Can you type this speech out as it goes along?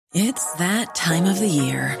It's that time of the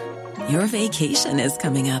year. Your vacation is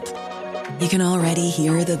coming up. You can already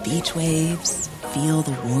hear the beach waves, feel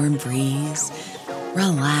the warm breeze,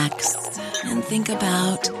 relax, and think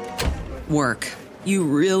about work. You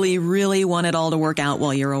really, really want it all to work out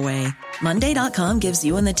while you're away. Monday.com gives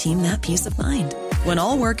you and the team that peace of mind. When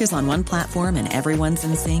all work is on one platform and everyone's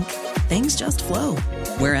in sync, things just flow.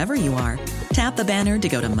 Wherever you are, tap the banner to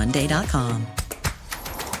go to Monday.com.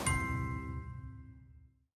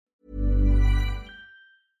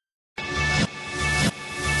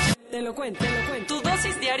 Te lo cuento. Tu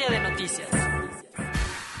dosis diaria de noticias.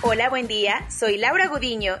 Hola, buen día. Soy Laura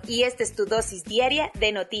Gudiño y esta es tu dosis diaria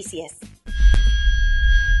de noticias.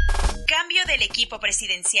 Cambio del equipo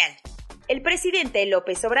presidencial. El presidente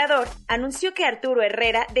López Obrador anunció que Arturo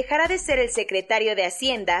Herrera dejará de ser el secretario de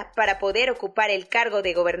Hacienda para poder ocupar el cargo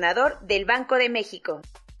de gobernador del Banco de México.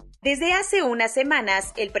 Desde hace unas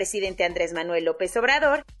semanas, el presidente Andrés Manuel López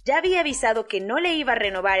Obrador ya había avisado que no le iba a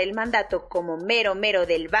renovar el mandato como mero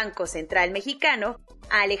del Banco Central Mexicano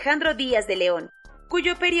a Alejandro Díaz de León,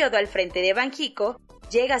 cuyo periodo al frente de Banxico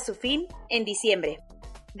llega a su fin en diciembre.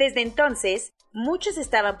 Desde entonces, muchos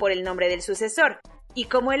estaban por el nombre del sucesor, y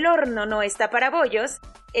como el horno no está para bollos,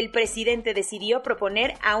 el presidente decidió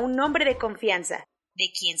proponer a un hombre de confianza.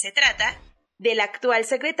 ¿De quién se trata? Del actual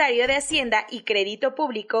secretario de Hacienda y Crédito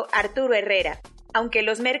Público, Arturo Herrera. Aunque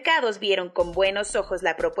los mercados vieron con buenos ojos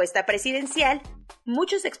la propuesta presidencial,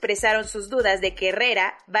 muchos expresaron sus dudas de que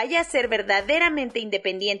Herrera vaya a ser verdaderamente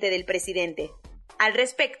independiente del presidente. Al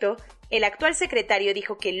respecto, el actual secretario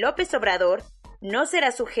dijo que López Obrador no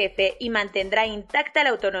será su jefe y mantendrá intacta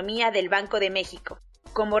la autonomía del Banco de México.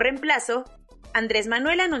 Como reemplazo, Andrés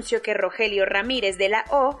Manuel anunció que Rogelio Ramírez de la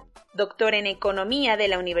O, doctor en Economía de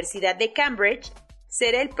la Universidad de Cambridge,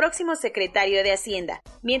 será el próximo secretario de Hacienda,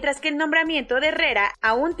 mientras que el nombramiento de Herrera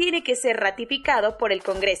aún tiene que ser ratificado por el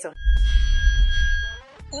Congreso.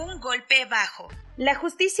 Un golpe bajo. La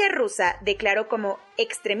justicia rusa declaró como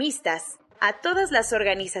extremistas a todas las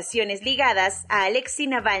organizaciones ligadas a Alexei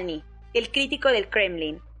Navalny, el crítico del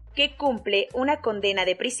Kremlin, que cumple una condena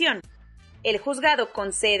de prisión. El juzgado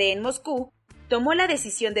con sede en Moscú tomó la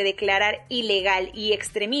decisión de declarar ilegal y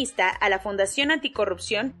extremista a la Fundación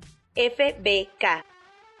Anticorrupción FBK,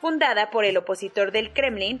 fundada por el opositor del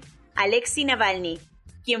Kremlin, Alexei Navalny,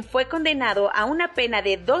 quien fue condenado a una pena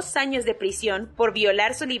de 2 años de prisión por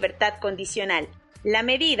violar su libertad condicional. La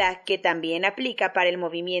medida, que también aplica para el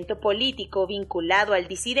movimiento político vinculado al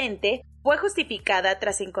disidente, fue justificada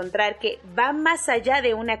tras encontrar que va más allá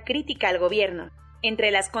de una crítica al gobierno. Entre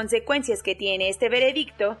las consecuencias que tiene este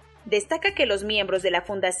veredicto, destaca que los miembros de la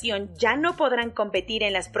fundación ya no podrán competir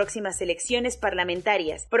en las próximas elecciones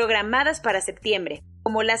parlamentarias, programadas para septiembre.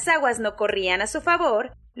 Como las aguas no corrían a su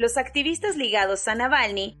favor, los activistas ligados a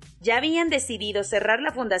Navalny ya habían decidido cerrar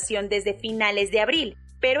la fundación desde finales de abril,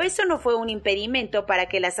 pero eso no fue un impedimento para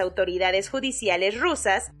que las autoridades judiciales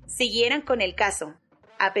rusas siguieran con el caso.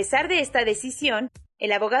 A pesar de esta decisión,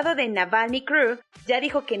 el abogado de Navalny Crew ya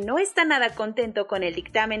dijo que no está nada contento con el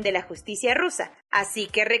dictamen de la justicia rusa, así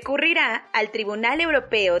que recurrirá al Tribunal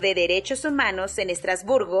Europeo de Derechos Humanos en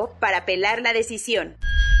Estrasburgo para apelar la decisión.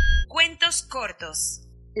 Cuentos cortos.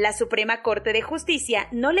 La Suprema Corte de Justicia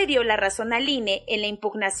no le dio la razón al INE en la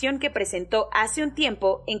impugnación que presentó hace un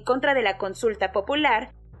tiempo en contra de la consulta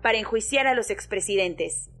popular para enjuiciar a los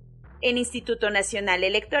expresidentes. El Instituto Nacional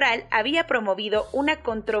Electoral había promovido una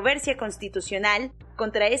controversia constitucional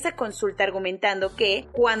contra esa consulta argumentando que,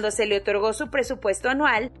 cuando se le otorgó su presupuesto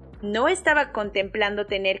anual, no estaba contemplando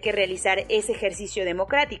tener que realizar ese ejercicio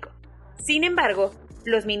democrático. Sin embargo,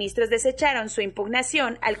 los ministros desecharon su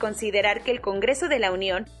impugnación al considerar que el Congreso de la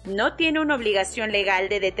Unión no tiene una obligación legal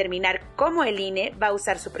de determinar cómo el INE va a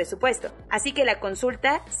usar su presupuesto, así que la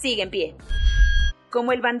consulta sigue en pie.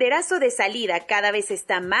 Como el banderazo de salida cada vez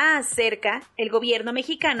está más cerca, el gobierno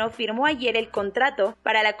mexicano firmó ayer el contrato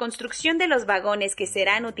para la construcción de los vagones que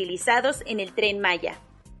serán utilizados en el Tren Maya.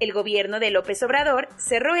 El gobierno de López Obrador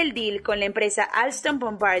cerró el deal con la empresa Alstom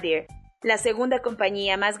Bombardier, la segunda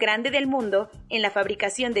compañía más grande del mundo en la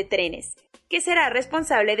fabricación de trenes, que será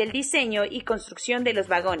responsable del diseño y construcción de los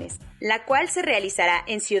vagones, la cual se realizará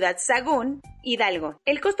en Ciudad Sagún, Hidalgo.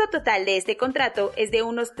 El costo total de este contrato es de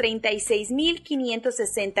unos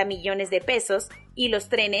 36.560 millones de pesos y los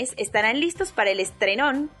trenes estarán listos para el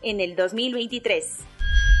estrenón en el 2023.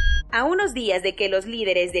 A unos días de que los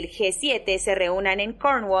líderes del G7 se reúnan en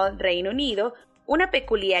Cornwall, Reino Unido, una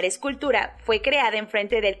peculiar escultura fue creada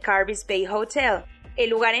enfrente del Carvis Bay Hotel, el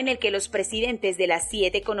lugar en el que los presidentes de las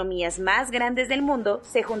 7 economías más grandes del mundo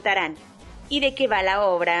se juntarán. ¿Y de qué va la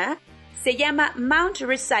obra? Se llama Mount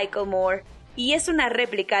Rushmore y es una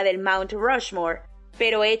réplica del Mount Rushmore,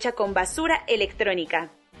 pero hecha con basura electrónica.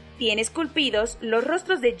 Tiene esculpidos los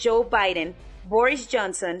rostros de Joe Biden, Boris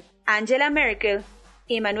Johnson, Angela Merkel,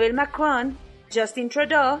 Emmanuel Macron, Justin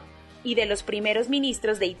Trudeau y de los primeros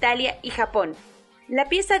ministros de Italia y Japón. La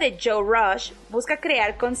pieza de Joe Rush busca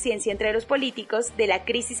crear conciencia entre los políticos de la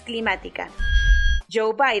crisis climática.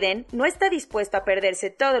 Joe Biden no está dispuesto a perderse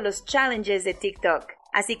todos los challenges de TikTok,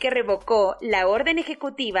 así que revocó la orden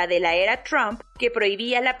ejecutiva de la era Trump que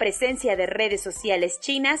prohibía la presencia de redes sociales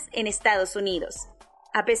chinas en Estados Unidos.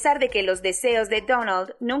 A pesar de que los deseos de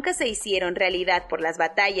Donald nunca se hicieron realidad por las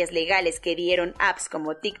batallas legales que dieron apps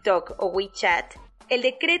como TikTok o WeChat, el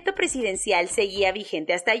decreto presidencial seguía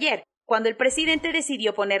vigente hasta ayer, cuando el presidente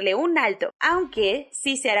decidió ponerle un alto, aunque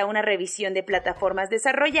sí se hará una revisión de plataformas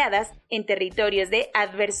desarrolladas en territorios de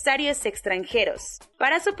adversarios extranjeros,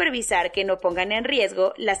 para supervisar que no pongan en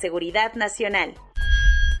riesgo la seguridad nacional.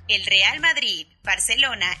 El Real Madrid,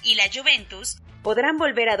 Barcelona y la Juventus podrán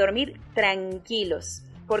volver a dormir tranquilos,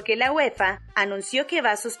 porque la UEFA anunció que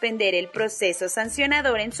va a suspender el proceso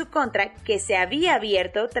sancionador en su contra que se había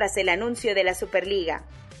abierto tras el anuncio de la Superliga.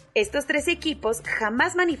 Estos 3 equipos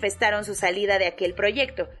jamás manifestaron su salida de aquel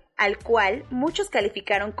proyecto, al cual muchos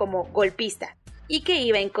calificaron como golpista, y que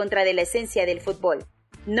iba en contra de la esencia del fútbol.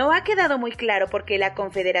 No ha quedado muy claro por qué la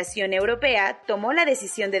Confederación Europea tomó la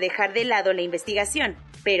decisión de dejar de lado la investigación,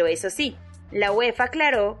 pero eso sí, la UEFA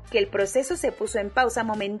aclaró que el proceso se puso en pausa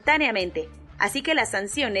momentáneamente, así que las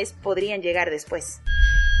sanciones podrían llegar después.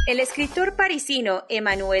 El escritor parisino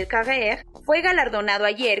Emmanuel Carrère fue galardonado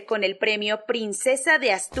ayer con el premio Princesa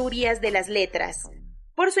de Asturias de las Letras,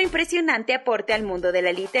 por su impresionante aporte al mundo de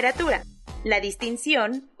la literatura. La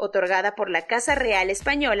distinción, otorgada por la Casa Real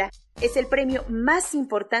Española, es el premio más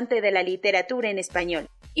importante de la literatura en español,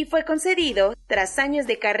 y fue concedido tras años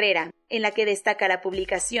de carrera, en la que destaca la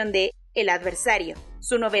publicación de El adversario,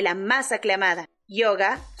 su novela más aclamada.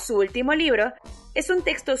 Yoga, su último libro, es un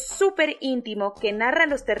texto súper íntimo que narra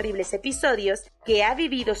los terribles episodios que ha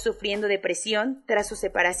vivido sufriendo depresión tras su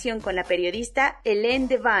separación con la periodista Helene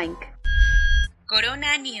de Vinck.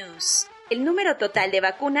 Corona News. El número total de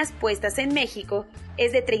vacunas puestas en México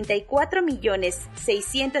es de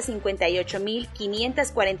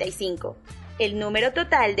 34.658.545. El número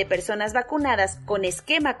total de personas vacunadas con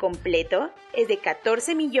esquema completo es de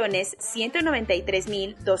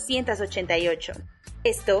 14.193.288.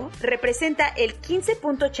 Esto representa el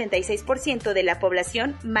 15.86% de la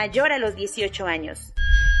población mayor a los 18 años.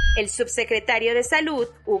 El subsecretario de Salud,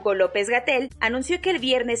 Hugo López-Gatell, anunció que el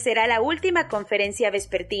viernes será la última conferencia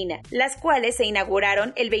vespertina, las cuales se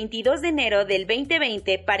inauguraron el 22 de enero del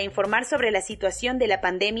 2020 para informar sobre la situación de la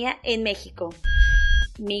pandemia en México.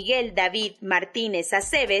 Miguel David Martínez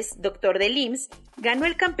Aceves, doctor del IMSS, ganó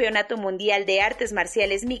el Campeonato Mundial de Artes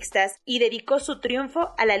Marciales Mixtas y dedicó su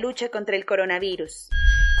triunfo a la lucha contra el coronavirus.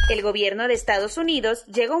 El gobierno de Estados Unidos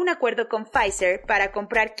llegó a un acuerdo con Pfizer para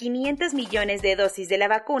comprar 500 millones de dosis de la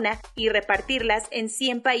vacuna y repartirlas en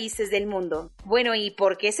 100 países del mundo. Bueno, ¿y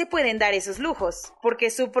por qué se pueden dar esos lujos?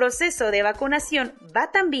 Porque su proceso de vacunación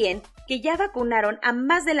va tan bien que ya vacunaron a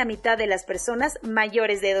más de la mitad de las personas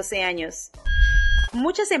mayores de 12 años.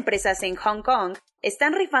 Muchas empresas en Hong Kong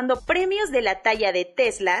están rifando premios de la talla de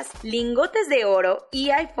Teslas, lingotes de oro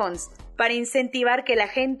y iPhones para incentivar que la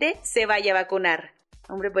gente se vaya a vacunar.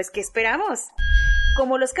 Hombre, pues ¿qué esperamos?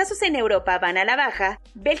 Como los casos en Europa van a la baja,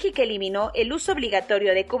 Bélgica eliminó el uso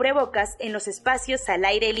obligatorio de cubrebocas en los espacios al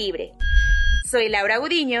aire libre. Soy Laura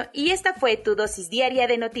Gudiño y esta fue tu dosis diaria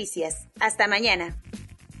de noticias. Hasta mañana.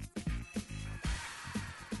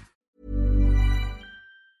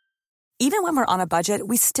 Even when we're on a budget,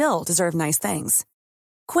 we still deserve nice things.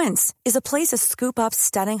 Quince is a place to scoop up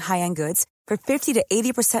stunning high-end goods for 50 to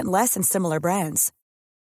 80% less than similar brands.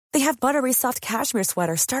 They have buttery soft cashmere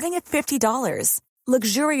sweaters starting at $50,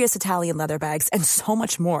 luxurious Italian leather bags, and so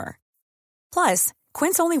much more. Plus,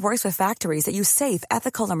 Quince only works with factories that use safe,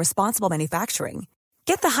 ethical, and responsible manufacturing.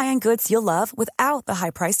 Get the high-end goods you'll love without the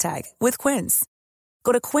high price tag with Quince.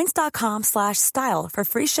 Go to quince.com/style for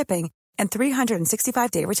free shipping and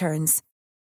 365-day returns.